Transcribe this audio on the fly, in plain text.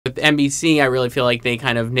With NBC, I really feel like they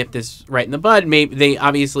kind of nipped this right in the bud. Maybe they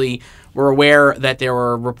obviously were aware that there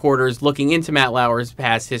were reporters looking into Matt Lauer's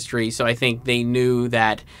past history, so I think they knew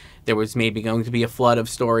that there was maybe going to be a flood of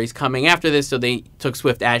stories coming after this, so they took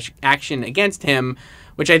swift action against him,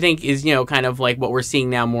 which I think is, kind of like what we're seeing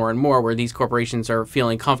now more and more, where these corporations are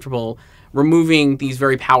feeling comfortable removing these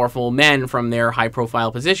very powerful men from their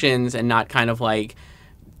high-profile positions and not kind of like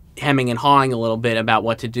hemming and hawing a little bit about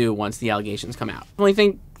what to do once the allegations come out. I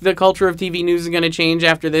think the culture of TV news is going to change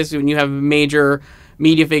after this when you have major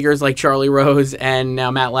media figures like Charlie Rose and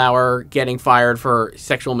now Matt Lauer getting fired for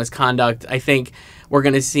sexual misconduct. I think we're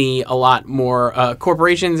going to see a lot more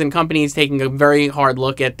corporations and companies taking a very hard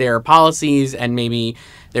look at their policies and maybe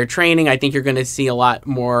their training. I think you're going to see a lot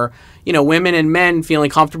more, women and men feeling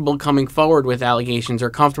comfortable coming forward with allegations or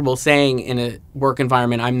comfortable saying in a work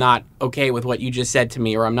environment, I'm not okay with what you just said to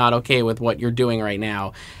me, or I'm not okay with what you're doing right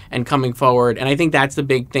now, and coming forward. And I think that's the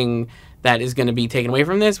big thing that is going to be taken away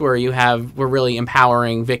from this, where we're really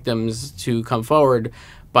empowering victims to come forward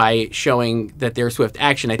by showing that there's swift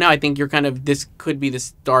action. Now, I think this could be the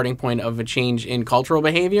starting point of a change in cultural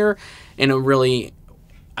behavior in a really,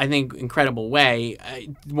 I think, incredible way.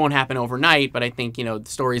 It won't happen overnight, but I think,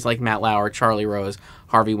 stories like Matt Lauer, Charlie Rose,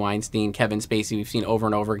 Harvey Weinstein, Kevin Spacey, we've seen over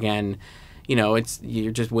and over again.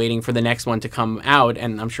 You're just waiting for the next one to come out,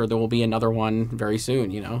 and I'm sure there will be another one very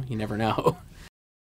soon. You never know.